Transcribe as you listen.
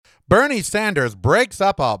Bernie Sanders breaks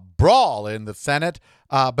up a brawl in the Senate.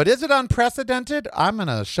 But is it unprecedented? I'm going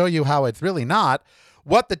to show you how it's really not.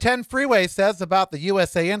 What the 10 freeway says about the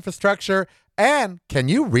USA infrastructure. And can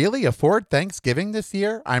you really afford Thanksgiving this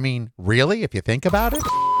year? I mean, really, if you think about it?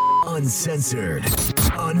 Uncensored,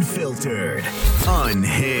 unfiltered,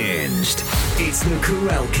 unhinged. It's the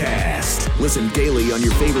Karel Cast. Listen daily on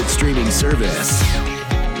your favorite streaming service.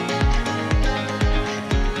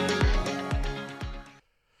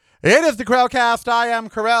 It is the Karel Cast. I am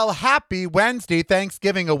Karel. Happy Wednesday,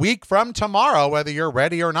 Thanksgiving a week from tomorrow, whether you're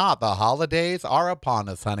ready or not. The holidays are upon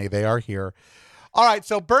us, honey. They are here. All right,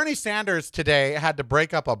 so Bernie Sanders today had to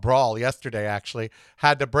break up a brawl, yesterday actually,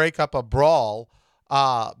 had to break up a brawl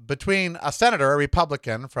between a senator, a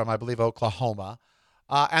Republican from, I believe, Oklahoma,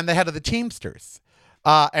 and the head of the Teamsters.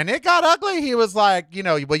 And it got ugly. He was like,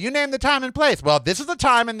 well, you name the time and place. Well, this is the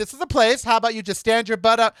time and this is the place. How about you just stand your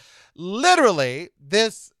butt up? Literally,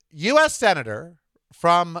 this U.S. senator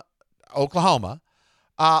from Oklahoma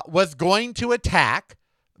was going to attack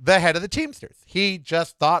the head of the Teamsters. He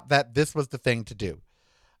just thought that this was the thing to do.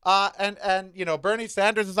 And Bernie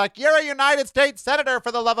Sanders is like, you're a United States senator,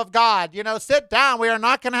 for the love of God. Sit down. We are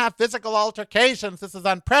not going to have physical altercations. This is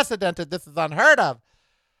unprecedented. This is unheard of.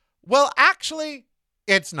 Well, actually,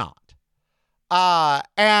 it's not.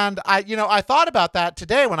 And I thought about that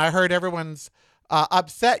today when I heard everyone's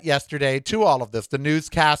upset yesterday to all of this, the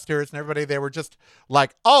newscasters and everybody. They were just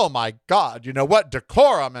like, oh my God, what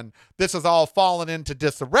decorum, and this has all fallen into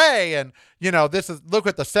disarray, and look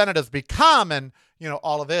what the Senate has become, and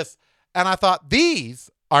all of this. And I thought, these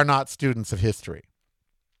are not students of history,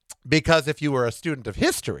 because if you were a student of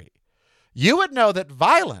history, you would know that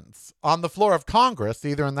violence on the floor of Congress,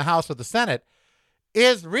 either in the House or the Senate,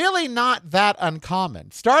 is really not that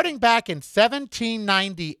uncommon. Starting back in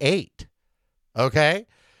 1798, okay?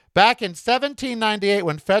 Back in 1798,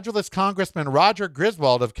 when Federalist Congressman Roger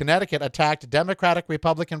Griswold of Connecticut attacked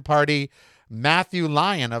Democratic-Republican Party Matthew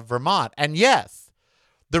Lyon of Vermont. And yes,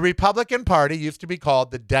 the Republican Party used to be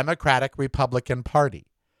called the Democratic-Republican Party.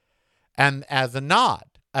 And as a nod,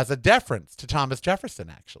 as a deference to Thomas Jefferson,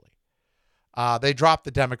 actually, they dropped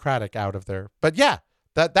the Democratic out of there. But yeah,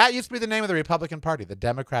 that used to be the name of the Republican Party, the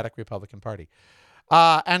Democratic-Republican Party.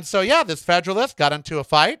 And so, yeah, this Federalist got into a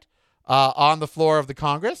fight on the floor of the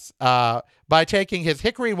Congress by taking his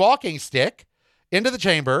hickory walking stick into the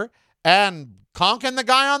chamber and conking the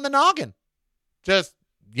guy on the noggin. Just,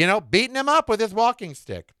 beating him up with his walking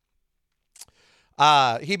stick.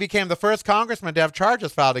 He became the first congressman to have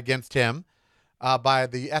charges filed against him by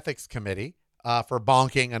the Ethics Committee for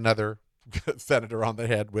bonking another senator on the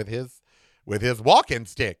head with his walking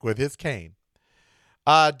stick, with his cane.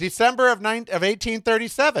 December of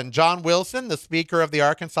 1837, John Wilson, the Speaker of the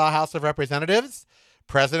Arkansas House of Representatives,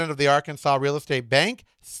 President of the Arkansas Real Estate Bank,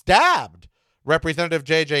 stabbed Representative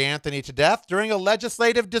J.J. Anthony to death during a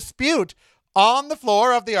legislative dispute on the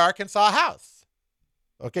floor of the Arkansas House.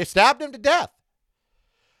 Okay, stabbed him to death.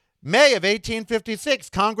 May of 1856,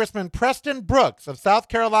 Congressman Preston Brooks of South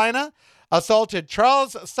Carolina assaulted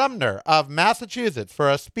Charles Sumner of Massachusetts for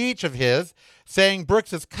a speech of his saying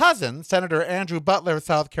Brooks's cousin, Senator Andrew Butler of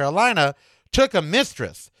South Carolina, took a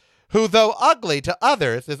mistress who, though ugly to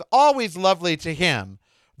others, is always lovely to him,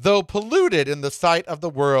 though polluted in the sight of the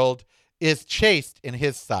world, is chaste in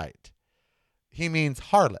his sight. He means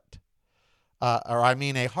harlot, a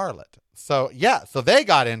harlot. So, yeah, so they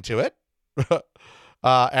got into it.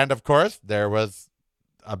 And, of course, there was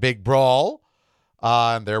a big brawl.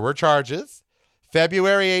 And there were charges.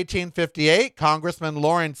 February 1858, Congressman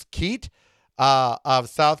Lawrence Keat of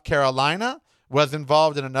South Carolina was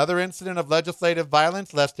involved in another incident of legislative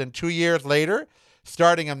violence less than 2 years later,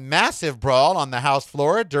 starting a massive brawl on the House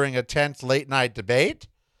floor during a tense late-night debate.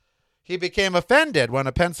 He became offended when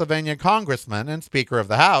a Pennsylvania congressman and Speaker of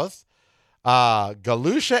the House,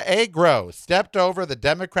 Galusha A. Gross, stepped over to the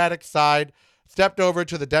Democratic side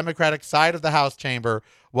of the House chamber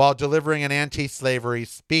while delivering an anti-slavery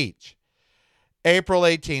speech. April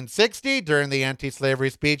 1860, during the anti-slavery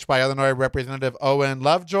speech by Illinois Representative Owen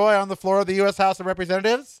Lovejoy on the floor of the U.S. House of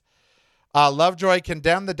Representatives, Lovejoy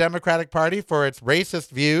condemned the Democratic Party for its racist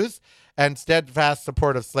views and steadfast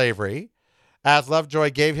support of slavery. As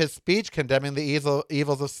Lovejoy gave his speech condemning the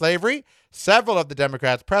evils of slavery, several of the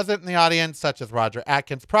Democrats present in the audience, such as Roger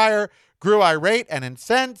Atkins Pryor, grew irate and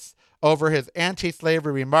incensed over his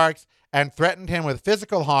anti-slavery remarks and threatened him with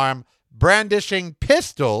physical harm, brandishing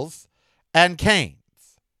pistols and canes.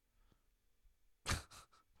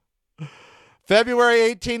 February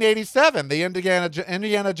 1887, the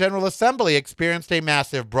Indiana General Assembly experienced a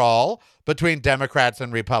massive brawl between Democrats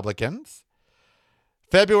and Republicans.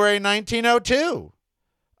 February 1902,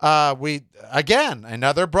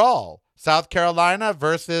 Another brawl. South Carolina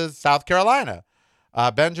versus South Carolina.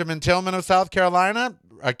 Benjamin Tillman of South Carolina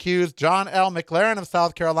accused John L. McLaren of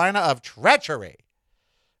South Carolina of treachery.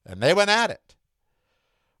 And they went at it.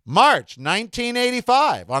 March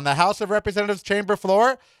 1985, on the House of Representatives chamber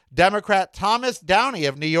floor, Democrat Thomas Downey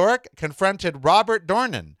of New York confronted Robert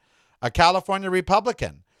Dornan, a California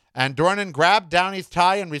Republican. And Dornan grabbed Downey's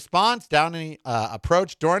tie in response. Downey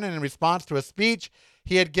approached Dornan in response to a speech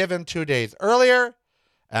he had given 2 days earlier,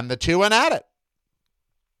 and the two went at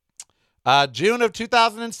it. June of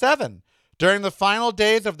 2007, during the final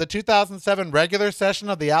days of the 2007 regular session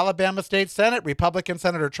of the Alabama State Senate, Republican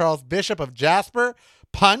Senator Charles Bishop of Jasper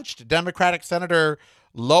punched Democratic Senator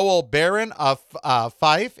Lowell Barron of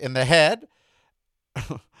Fife in the head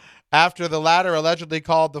after the latter allegedly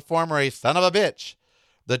called the former a son of a bitch.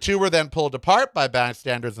 The two were then pulled apart by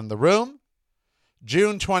bystanders in the room.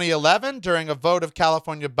 June 2011, during a vote of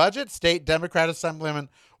California budget, State Democrat Assemblyman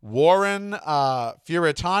Warren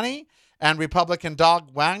Furutani and Republican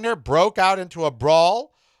Doug Wagner broke out into a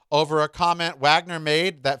brawl over a comment Wagner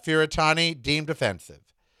made that Furutani deemed offensive.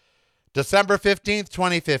 December 15th,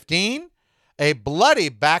 2015, a bloody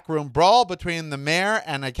backroom brawl between the mayor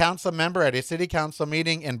and a council member at a city council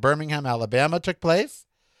meeting in Birmingham, Alabama took place.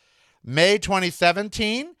 May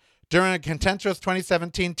 2017, during a contentious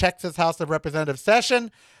 2017 Texas House of Representatives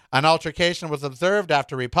session, an altercation was observed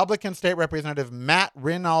after Republican State Representative Matt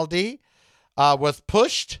Rinaldi was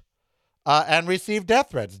pushed and received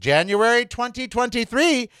death threats. January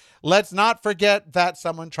 2023, let's not forget that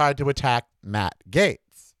someone tried to attack Matt Gaetz.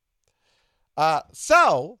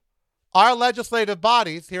 So our legislative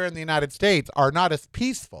bodies here in the United States are not as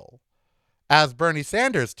peaceful as Bernie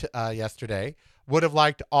Sanders yesterday would have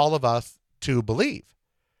liked all of us to believe.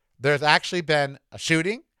 There's actually been a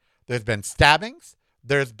shooting. There's been stabbings.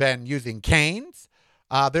 There's been using canes.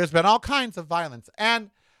 There's been all kinds of violence.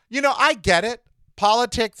 And, I get it.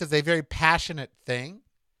 Politics is a very passionate thing.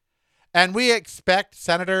 And we expect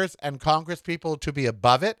senators and congresspeople to be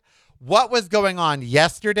above it. What was going on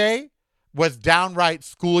yesterday was downright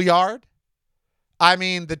schoolyard. I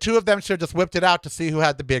mean, the two of them should have just whipped it out to see who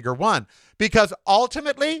had the bigger one. Because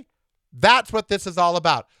ultimately, that's what this is all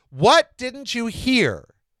about. What didn't you hear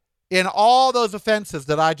in all those offenses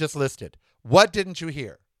that I just listed? What didn't you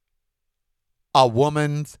hear? A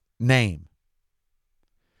woman's name.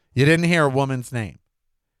 You didn't hear a woman's name.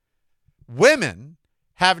 Women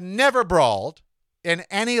have never brawled in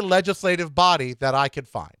any legislative body that I could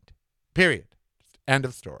find. Period. End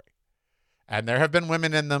of story. And there have been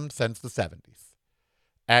women in them since the 70s.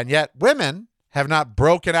 And yet women have not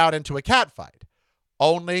broken out into a catfight.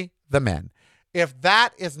 Only the men. If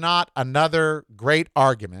that is not another great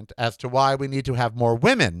argument as to why we need to have more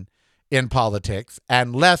women in politics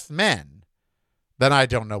and less men, then I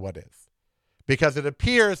don't know what is. Because it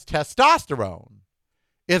appears testosterone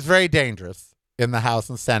is very dangerous in the House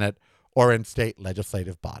and Senate or in state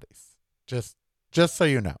legislative bodies. Just so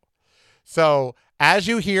you know. So as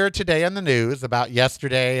you hear today in the news about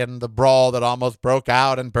yesterday and the brawl that almost broke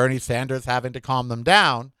out and Bernie Sanders having to calm them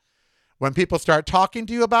down, when people start talking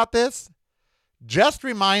to you about this, just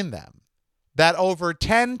remind them that over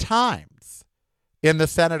 10 times in the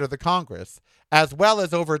Senate or the Congress, as well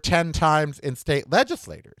as over 10 times in state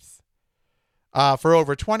legislators,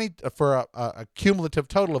 for a cumulative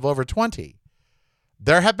total of over 20,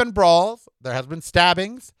 there have been brawls, there has been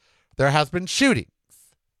stabbings, there has been shootings.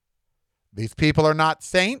 These people are not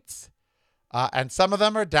saints, and some of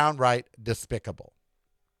them are downright despicable.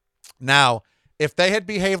 Now, if they had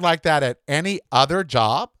behaved like that at any other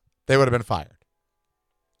job, they would have been fired.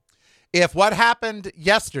 If what happened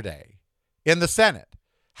yesterday in the Senate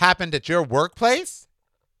happened at your workplace,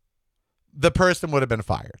 the person would have been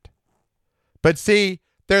fired. But see,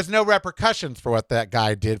 there's no repercussions for what that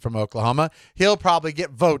guy did from Oklahoma. He'll probably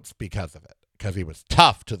get votes because of it, because he was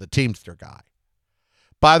tough to the Teamster guy.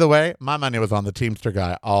 By the way, my money was on the Teamster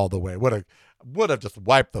guy all the way. Would have just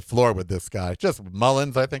wiped the floor with this guy. Just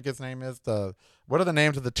Mullins, I think his name is. What are the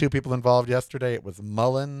names of the two people involved yesterday? It was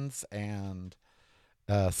Mullins and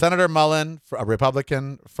Senator Mullen, a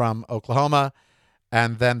Republican from Oklahoma,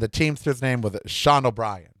 and then the Teamster's name was Sean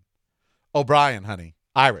O'Brien. O'Brien, honey,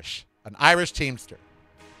 Irish, an Irish Teamster.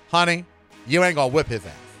 Honey, you ain't gonna whip his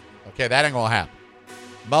ass. Okay, that ain't gonna happen.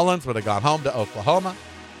 Mullins would have gone home to Oklahoma,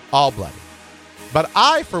 all bloody. But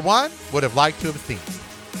I, for one, would have liked to have seen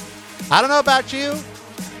it. I don't know about you,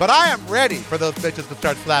 but I am ready for those bitches to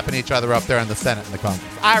start slapping each other up there in the Senate and the Congress.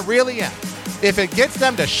 I really am. If it gets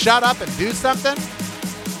them to shut up and do something,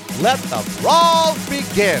 let the brawl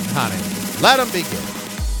begin, honey. Let them begin.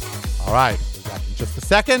 All right, we've got just a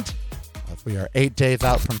second. We are 8 days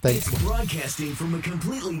out from It's Thanksgiving. broadcasting from a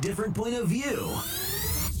completely different point of view.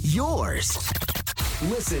 Yours.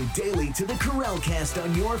 Listen daily to the Karel Cast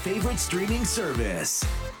on your favorite streaming service.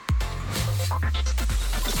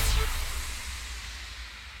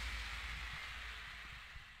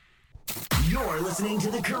 You're listening to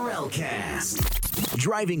the Karel Cast.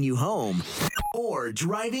 Driving you home or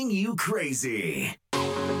driving you crazy.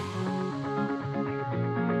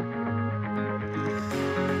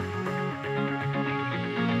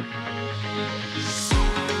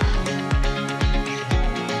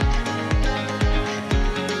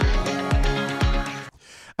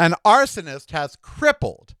 An arsonist has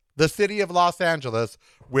crippled the city of Los Angeles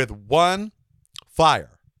with one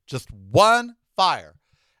fire. Just one fire.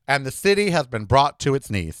 And the city has been brought to its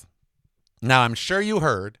knees. Now, I'm sure you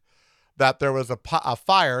heard that there was a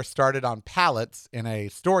fire started on pallets in a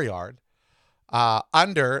store yard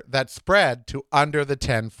that spread to under the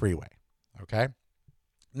 10 freeway. Okay?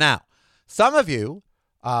 Now, some of you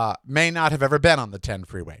may not have ever been on the 10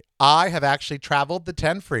 freeway. I have actually traveled the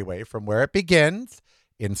 10 freeway from where it begins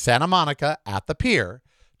in Santa Monica at the pier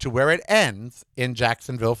to where it ends in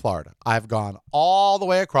Jacksonville, Florida. I've gone all the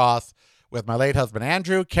way across with my late husband,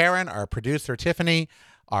 Andrew, Karen, our producer, Tiffany,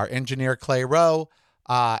 our engineer, Clay Rowe,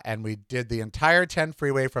 and we did the entire 10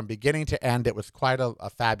 freeway from beginning to end. It was quite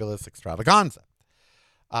a fabulous extravaganza.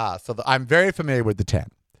 I'm very familiar with the 10.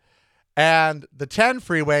 And the 10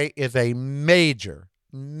 freeway is a major,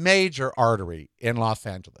 major artery in Los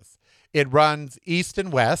Angeles. It runs east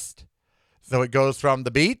and west. So it goes from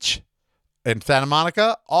the beach in Santa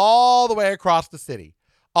Monica all the way across the city,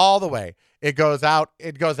 all the way. It goes out.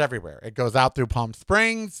 It goes everywhere. It goes out through Palm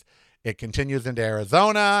Springs. It continues into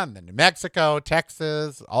Arizona and then New Mexico,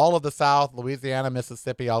 Texas, all of the South, Louisiana,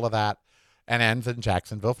 Mississippi, all of that, and ends in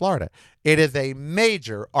Jacksonville, Florida. It is a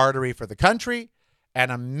major artery for the country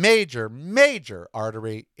and a major, major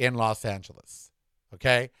artery in Los Angeles.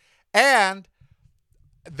 Okay? And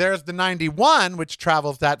there's the 91, which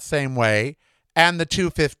travels that same way, and the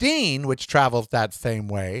 215, which travels that same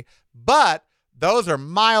way. But those are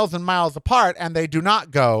miles and miles apart, and they do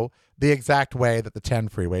not go the exact way that the 10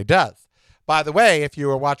 freeway does. By the way, if you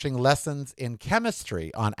were watching Lessons in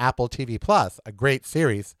Chemistry on Apple TV Plus, a great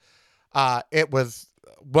series, it was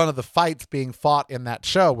one of the fights being fought in that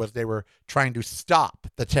show was they were trying to stop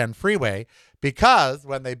the 10 freeway because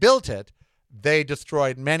when they built it, they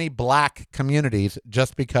destroyed many black communities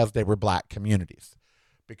just because they were black communities,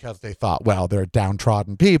 because they thought, well, they're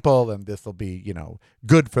downtrodden people and this will be,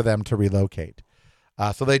 good for them to relocate.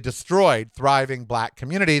 So they destroyed thriving black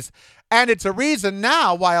communities. And it's a reason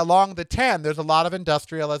now why along the 10, there's a lot of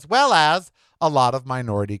industrial as well as a lot of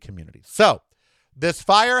minority communities. So this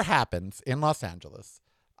fire happens in Los Angeles,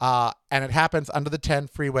 and it happens under the 10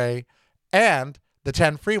 freeway, and the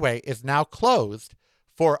 10 freeway is now closed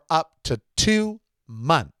for up to 2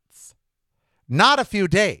 months. Not a few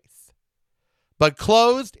days, but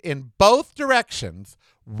closed in both directions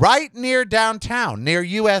right near downtown, near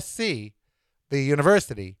USC, the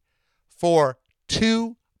university, for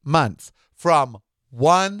 2 months from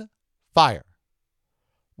one fire.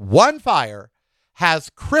 One fire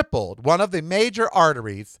has crippled one of the major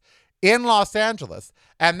arteries in Los Angeles,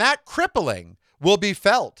 and that crippling will be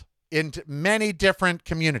felt in many different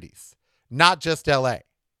communities, not just LA.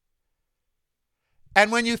 And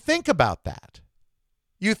when you think about that,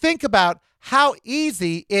 you think about how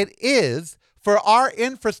easy it is for our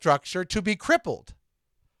infrastructure to be crippled.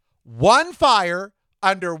 One fire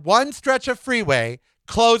under one stretch of freeway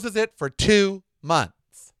closes it for 2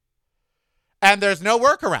 months. And there's no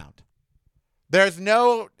workaround. There's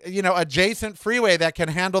no, adjacent freeway that can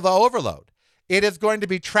handle the overload. It is going to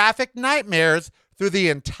be traffic nightmares through the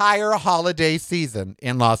entire holiday season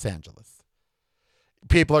in Los Angeles.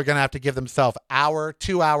 People are going to have to give themselves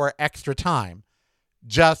 2-hour extra time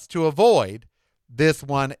just to avoid this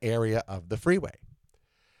one area of the freeway.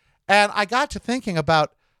 And I got to thinking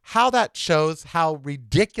about how that shows how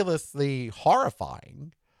ridiculously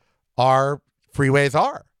horrifying our freeways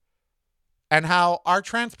are. And how our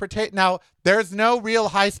transportation... Now, there's no real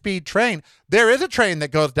high-speed train. There is a train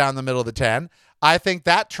that goes down the middle of the 10. I think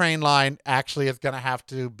that train line actually is going to have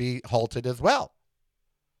to be halted as well.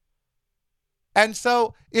 And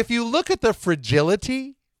so if you look at the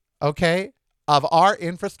fragility, of our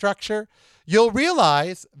infrastructure, you'll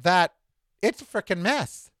realize that it's a freaking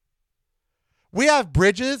mess. We have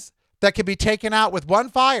bridges that can be taken out with one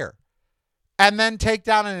fire and then take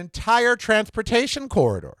down an entire transportation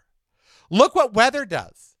corridor. Look what weather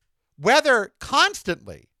does. Weather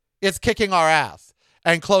constantly is kicking our ass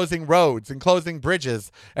and closing roads and closing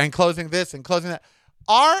bridges and closing this and closing that.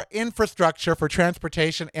 Our infrastructure for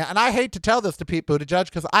transportation, and I hate to tell this to Pete Buttigieg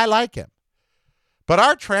because I like him, but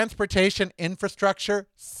our transportation infrastructure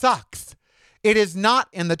sucks. It is not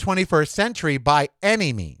in the 21st century by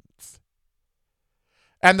any means.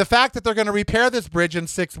 And the fact that they're going to repair this bridge in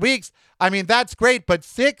 6 weeks, I mean, that's great, but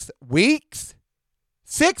 6 weeks?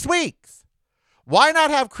 6 weeks. Why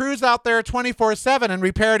not have crews out there 24/7 and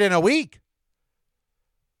repair it in a week?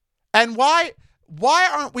 And why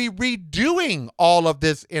aren't we redoing all of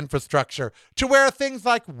this infrastructure to where things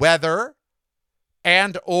like weather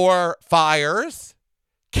and or fires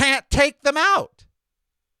can't take them out?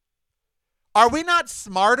 Are we not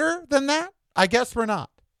smarter than that? I guess we're not.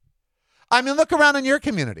 I mean, look around in your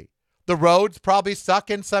community. The roads probably suck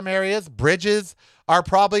in some areas. Bridges are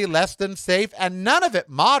probably less than safe, and none of it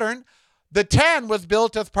modern. The 10 was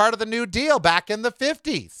built as part of the New Deal back in the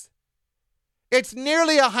 50s. It's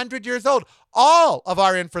nearly 100 years old. All of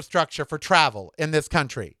our infrastructure for travel in this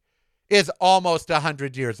country is almost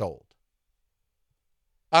 100 years old.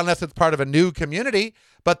 Unless it's part of a new community.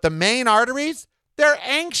 But the main arteries, they're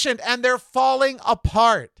ancient and they're falling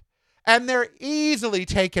apart. And they're easily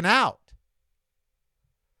taken out.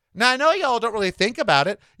 Now, I know y'all don't really think about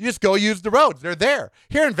it. You just go use the roads. They're there.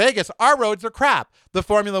 Here in Vegas, our roads are crap. The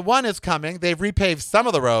Formula One is coming. They've repaved some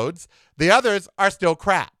of the roads. The others are still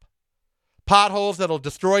crap. Potholes that'll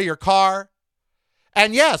destroy your car.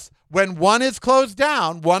 And yes, when one is closed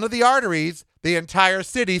down, one of the arteries, the entire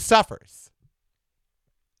city suffers.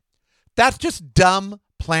 That's just dumb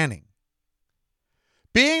planning.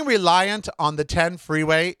 Being reliant on the 10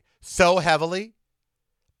 freeway so heavily,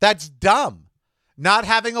 that's dumb. Not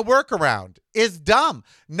having a workaround is dumb.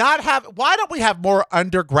 Why don't we have more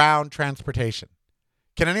underground transportation?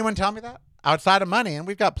 Can anyone tell me that? Outside of money, and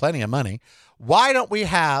we've got plenty of money, why don't we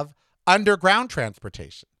have underground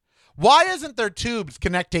transportation? Why isn't there tubes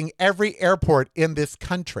connecting every airport in this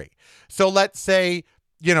country? So let's say,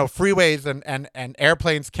 freeways and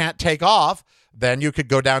airplanes can't take off, then you could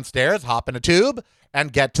go downstairs, hop in a tube,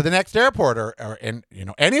 and get to the next airport or in,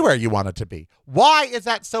 anywhere you want it to be. Why is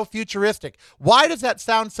that so futuristic? Why does that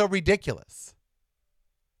sound so ridiculous?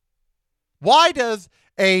 Why does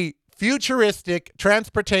a futuristic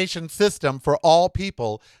transportation system for all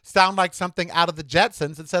people sound like something out of the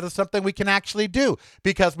Jetsons instead of something we can actually do?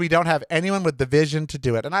 Because we don't have anyone with the vision to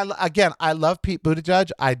do it. And I love Pete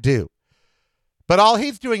Buttigieg. I do. But all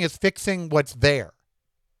he's doing is fixing what's there.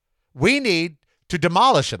 We need to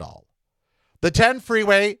demolish it all. The 10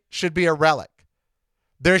 freeway should be a relic.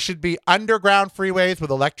 There should be underground freeways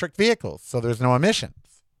with electric vehicles, so there's no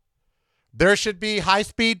emissions. There should be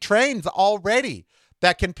high-speed trains already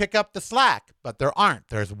that can pick up the slack, but there aren't.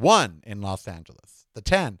 There's one in Los Angeles, the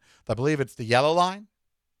 10. I believe it's the yellow line,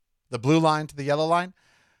 the blue line to the yellow line.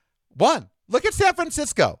 One. Look at San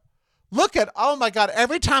Francisco. Oh my God,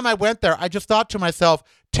 every time I went there, I just thought to myself,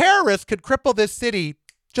 terrorists could cripple this city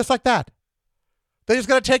just like that. They just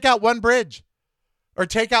got to take out one bridge. Or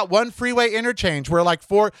take out one freeway interchange where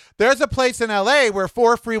there's a place in LA where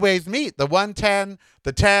 4 freeways meet, the 110,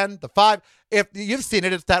 the 10, the 5. If you've seen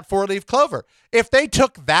it, it's that 4-leaf clover. If they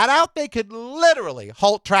took that out, they could literally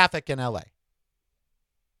halt traffic in LA.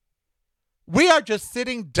 We are just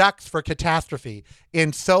sitting ducks for catastrophe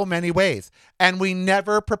in so many ways. And we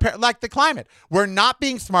never prepare, like the climate. We're not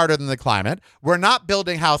being smarter than the climate. We're not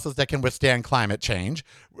building houses that can withstand climate change.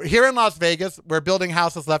 Here in Las Vegas, we're building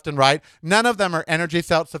houses left and right. None of them are energy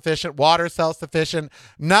self-sufficient, water self-sufficient.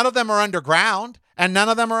 None of them are underground, and none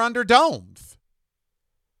of them are under domes.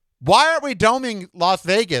 Why aren't we doming Las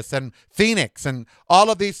Vegas and Phoenix and all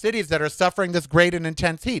of these cities that are suffering this great and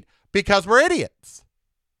intense heat? Because we're idiots.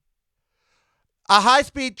 A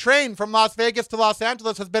high-speed train from Las Vegas to Los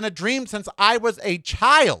Angeles has been a dream since I was a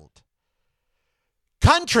child.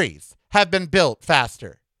 Countries have been built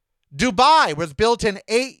faster. Dubai was built in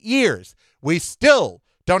 8 years. We still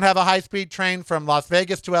don't have a high-speed train from Las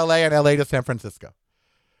Vegas to LA and LA to San Francisco.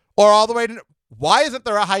 Or all the way to... Why isn't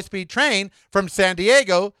there a high-speed train from San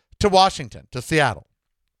Diego to Washington, to Seattle?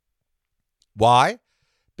 Why?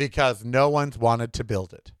 Because no one's wanted to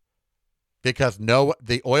build it. Because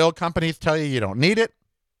the oil companies tell you don't need it.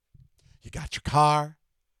 You got your car.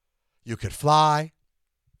 You could fly.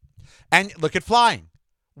 And look at flying.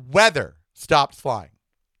 Weather stops flying.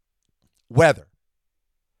 Weather.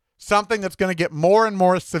 Something that's going to get more and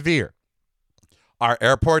more severe. Are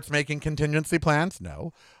airports making contingency plans?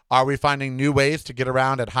 No. Are we finding new ways to get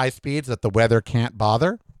around at high speeds that the weather can't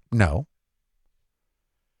bother? No.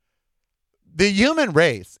 The human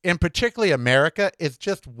race, and particularly America, is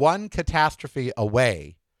just one catastrophe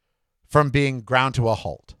away from being ground to a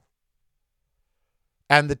halt.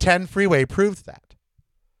 And the 10 freeway proves that.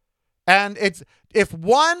 And if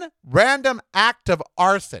one random act of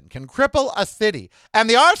arson can cripple a city, and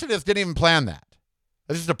the arsonist didn't even plan that.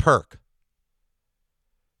 It's just a perk.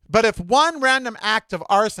 But if one random act of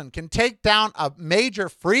arson can take down a major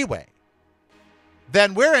freeway,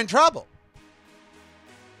 then we're in trouble.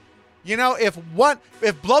 You know, if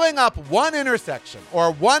blowing up one intersection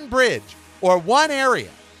or one bridge or one area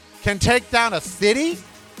can take down a city,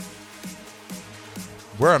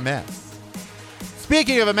 we're a mess.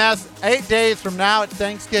 Speaking of a mess, 8 days from now it's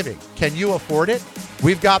Thanksgiving. Can you afford it?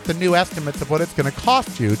 We've got the new estimates of what it's going to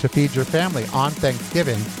cost you to feed your family on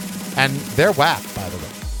Thanksgiving, and they're whack, by the way.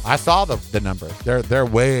 I saw the numbers. They're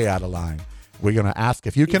way out of line. We're going to ask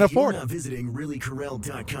if you can afford it. If you're not visiting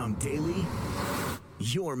reallykarel.com daily,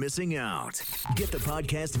 you're missing out. Get the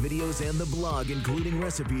podcast, videos, and the blog, including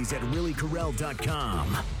recipes at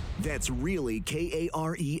reallykarel.com. That's really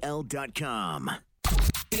KAREL.com.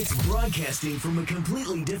 It's broadcasting from a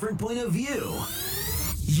completely different point of view.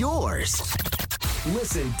 Yours.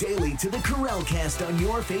 Listen daily to the Karel Cast on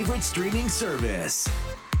your favorite streaming service.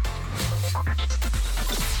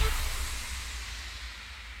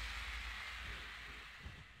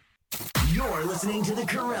 You're listening to the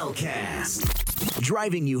Karel Cast.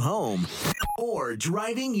 Driving you home or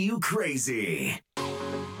driving you crazy.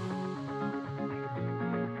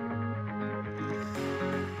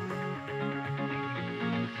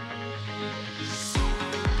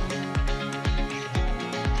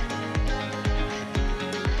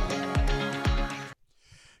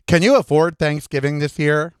 Can you afford Thanksgiving this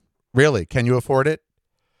year? Really, can you afford it?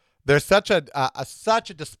 There's such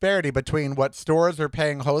a disparity between what stores are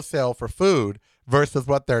paying wholesale for food versus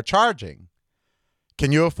what they're charging.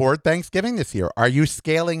 Can you afford Thanksgiving this year? Are you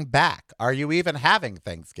scaling back? Are you even having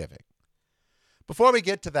Thanksgiving? Before we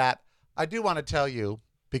get to that, I do want to tell you,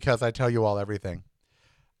 because I tell you all everything.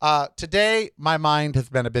 Today, my mind has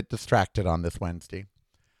been a bit distracted on this Wednesday.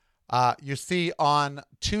 You see, on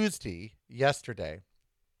Tuesday, yesterday,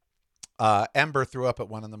 Ember threw up at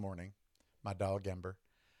 1 a.m, my dog Ember,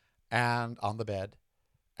 and on the bed.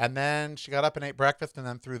 And then she got up and ate breakfast and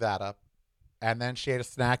then threw that up. And then she ate a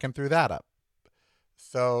snack and threw that up.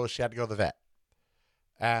 So she had to go to the vet.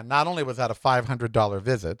 And not only was that a $500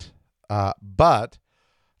 visit, but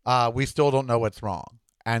we still don't know what's wrong.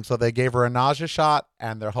 And so they gave her a nausea shot,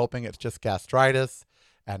 and they're hoping it's just gastritis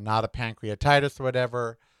and not a pancreatitis or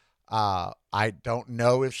whatever. I don't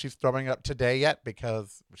know if she's throwing up today yet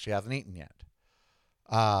because she hasn't eaten yet.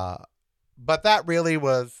 But that really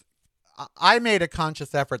was, I made a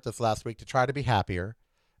conscious effort this last week to try to be happier,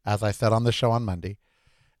 as I said on the show on Monday.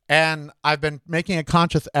 And I've been making a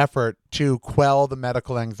conscious effort to quell the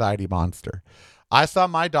medical anxiety monster. I saw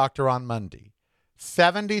my doctor on Monday.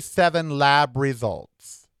 77 lab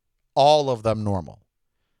results, all of them normal.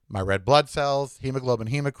 My red blood cells, hemoglobin,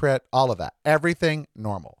 hematocrit, all of that, everything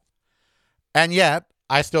normal. And yet,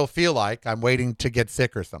 I still feel like I'm waiting to get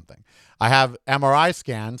sick or something. I have MRI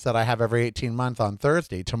scans that I have every 18 months on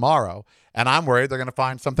Thursday, tomorrow, and I'm worried they're going to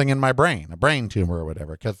find something in my brain, a brain tumor or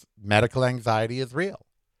whatever, because medical anxiety is real.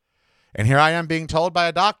 And here I am being told by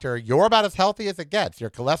a doctor, you're about as healthy as it gets. Your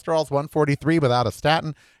cholesterol's 143 without a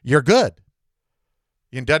statin. You're good.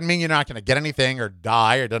 It doesn't mean you're not going to get anything or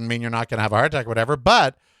die, or doesn't mean you're not going to have a heart attack or whatever,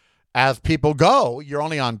 but as people go, you're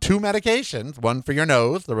only on 2 medications, one for your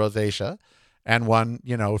nose, the rosacea, and one,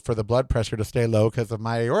 for the blood pressure to stay low because of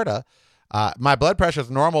my aorta. My blood pressure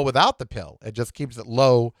is normal without the pill. It just keeps it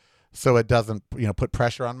low so it doesn't, put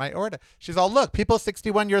pressure on my aorta. She's all, look, people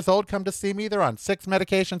 61 years old come to see me. They're on 6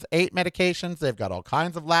 medications, 8 medications. They've got all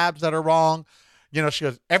kinds of labs that are wrong. She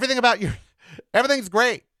goes, everything's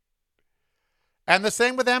great. And the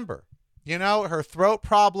same with Ember. Her throat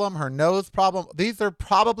problem, her nose problem, these are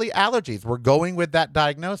probably allergies. We're going with that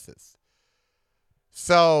diagnosis.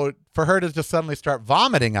 So for her to just suddenly start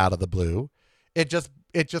vomiting out of the blue, it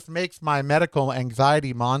just makes my medical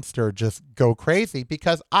anxiety monster just go crazy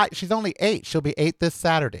because she's only 8. She'll be 8 this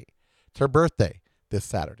Saturday. It's her birthday this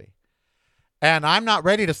Saturday. And I'm not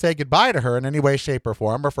ready to say goodbye to her in any way, shape, or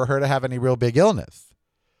form, or for her to have any real big illness.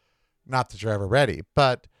 Not that you're ever ready,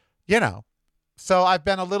 but, So I've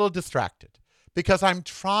been a little distracted because I am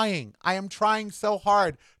trying so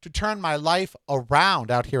hard to turn my life around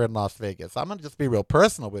out here in Las Vegas. I'm going to just be real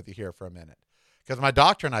personal with you here for a minute because my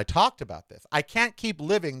doctor and I talked about this. I can't keep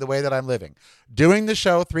living the way that I'm living, doing the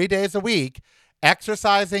show 3 days a week,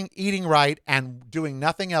 exercising, eating right, and doing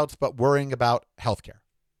nothing else but worrying about healthcare.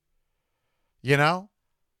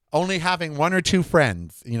 Only having 1 or 2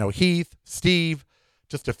 friends, Heath, Steve,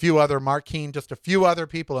 just a few other, Markeen, just a few other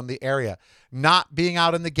people in the area, not being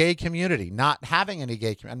out in the gay community, not having any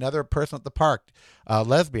gay community. Another person at the park,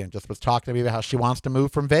 lesbian, just was talking to me about how she wants to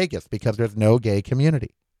move from Vegas because there's no gay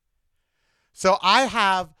community. So I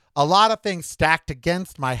have a lot of things stacked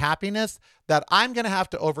against my happiness that I'm going to have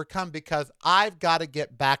to overcome because I've got to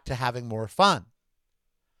get back to having more fun.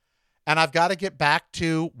 And I've got to get back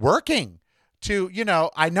to working, to,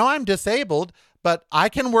 I know I'm disabled, but I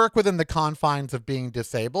can work within the confines of being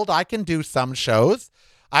disabled. I can do some shows.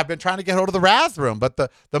 I've been trying to get hold of the Raz Room, but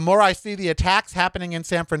the more I see the attacks happening in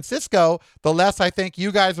San Francisco, the less I think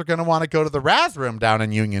you guys are going to want to go to the Raz Room down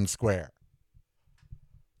in Union Square.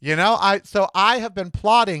 So I have been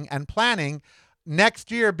plotting and planning next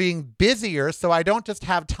year being busier so I don't just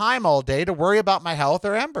have time all day to worry about my health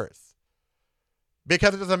or Ember's.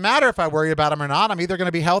 Because it doesn't matter if I worry about him or not. I'm either going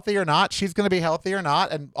to be healthy or not. She's going to be healthy or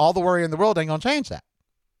not. And all the worry in the world ain't going to change that.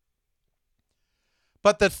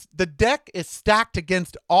 But the deck is stacked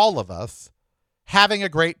against all of us having a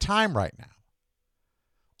great time right now.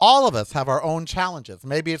 All of us have our own challenges.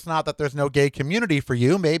 Maybe it's not that there's no gay community for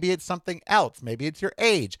you. Maybe it's something else. Maybe it's your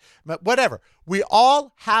age. Whatever. We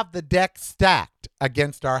all have the deck stacked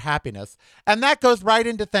against our happiness. And that goes right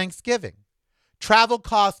into Thanksgiving. Travel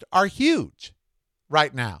costs are huge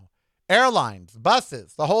right now. Airlines,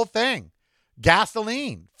 buses, the whole thing.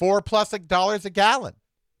 Gasoline, $4+ a gallon.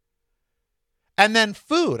 And then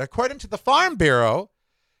food. According to the Farm Bureau,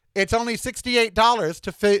 it's only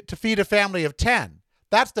 $68 to feed a family of 10.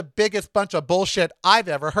 That's the biggest bunch of bullshit I've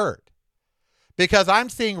ever heard. Because I'm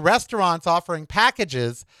seeing restaurants offering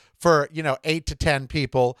packages for, 8 to 10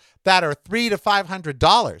 people that are $300 to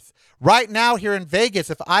 $500. Right now here in Vegas,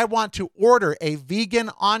 if I want to order a vegan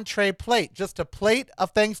entree plate, just a plate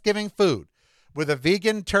of Thanksgiving food with a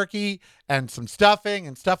vegan turkey and some stuffing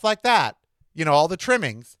and stuff like that, all the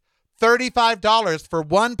trimmings, $35 for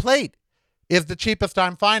one plate is the cheapest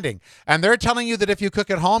I'm finding. And they're telling you that if you cook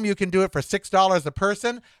at home, you can do it for $6 a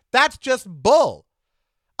person. That's just bull.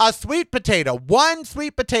 A sweet potato, one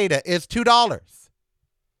sweet potato is $2.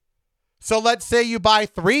 So let's say you buy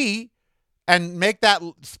 3 and make that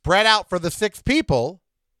spread out for the 6 people.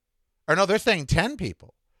 Or no, they're saying 10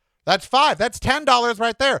 people. That's 5. That's $10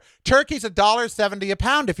 right there. Turkey's $1.70 a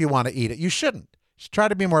pound if you want to eat it. You shouldn't. You should try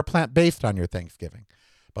to be more plant-based on your Thanksgiving.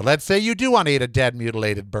 But let's say you do want to eat a dead,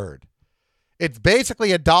 mutilated bird. It's basically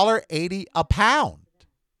 $1.80 a pound.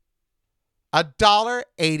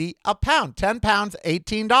 $1.80 a pound. 10 pounds,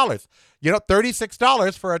 $18.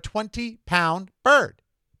 $36 for a 20-pound bird.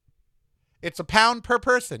 It's a pound per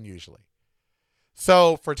person usually.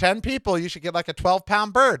 So for 10 people, you should get like a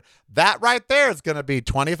 12-pound bird. That right there is going to be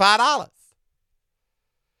 $25.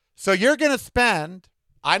 So you're going to spend,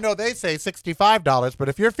 I know they say $65, but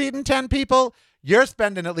if you're feeding 10 people, you're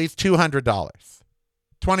spending at least $200.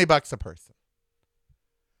 $20 a person.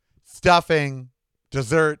 Stuffing,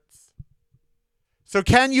 desserts. So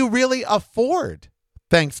can you really afford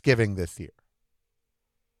Thanksgiving this year?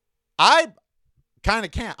 I kind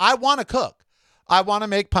of can't. I want to cook. I want to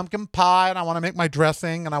make pumpkin pie and I want to make my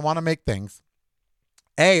dressing and I want to make things.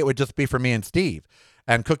 A, it would just be for me and Steve.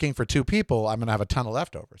 And cooking for 2 people, I'm going to have a ton of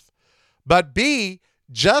leftovers. But B,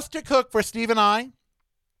 just to cook for Steve and I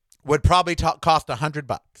would probably cost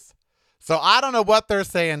 $100. So I don't know what they're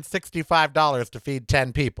saying, $65 to feed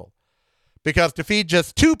 10 people. Because to feed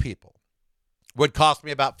just 2 people would cost me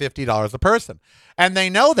about $50 a person. And they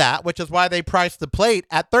know that, which is why they price the plate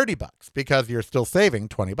at $30 because you're still saving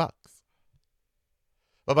 $20.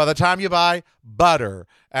 But by the time you buy butter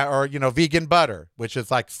or, vegan butter, which is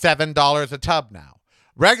like $7 a tub now,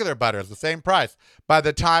 regular butter is the same price. By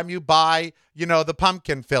the time you buy, the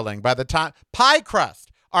pumpkin filling, by the time pie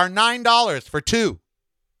crust are $9 for 2.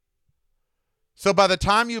 So by the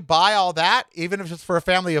time you buy all that, even if it's for a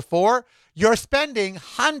family of 4, you're spending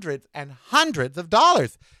hundreds and hundreds of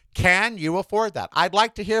dollars. Can you afford that? I'd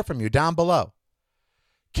like to hear from you down below.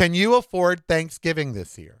 Can you afford Thanksgiving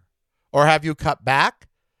this year? Or have you cut back?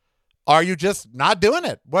 Are you just not doing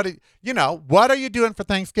it? What are you doing for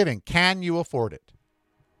Thanksgiving? Can you afford it?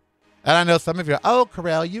 And I know some of you are,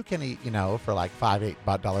 Karel, you can eat, for like $5,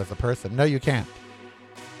 $8 a person. No, you can't.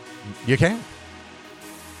 You can't.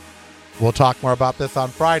 We'll talk more about this on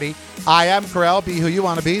Friday. I am Karel. Be who you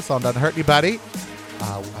want to be, so it doesn't hurt anybody.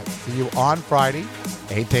 I'll see you on Friday.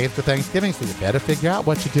 8 days to Thanksgiving, so you better figure out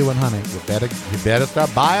what you're doing, honey. You better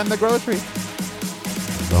start buying the groceries.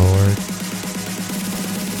 Lord.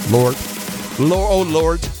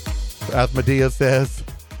 As Medea says,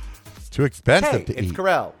 it's too expensive to eat. It's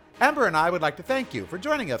Karel. Ember and I would like to thank you for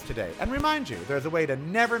joining us today and remind you there's a way to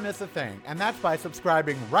never miss a thing, and that's by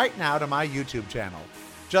subscribing right now to my YouTube channel.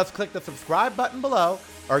 Just click the subscribe button below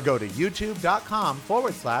or go to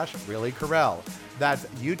youtube.com/reallykarel. That's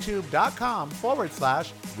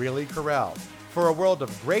youtube.com/reallykarel for a world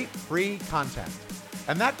of great free content.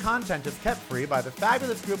 And that content is kept free by the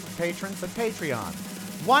fabulous group of patrons at Patreon.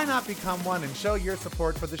 Why not become one and show your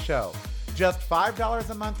support for the show? Just $5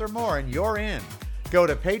 a month or more and you're in. Go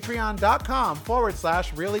to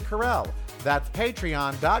patreon.com/reallykarel. That's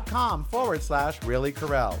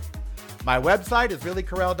patreon.com/reallykarel. My website is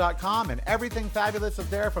reallykarel.com and everything fabulous is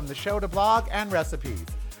there from the show to blog and recipes.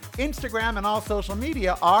 Instagram and all social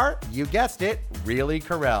media are, you guessed it, Really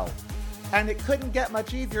Karel. And it couldn't get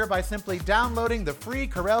much easier by simply downloading the free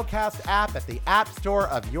Karelcast app at the app store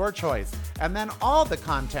of your choice. And then all the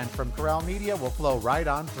content from Karel Media will flow right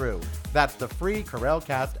on through. That's the free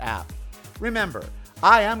Karelcast app. Remember,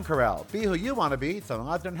 I am Karel. Be who you want to be so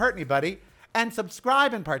long as it doesn't hurt anybody. And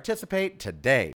subscribe and participate today.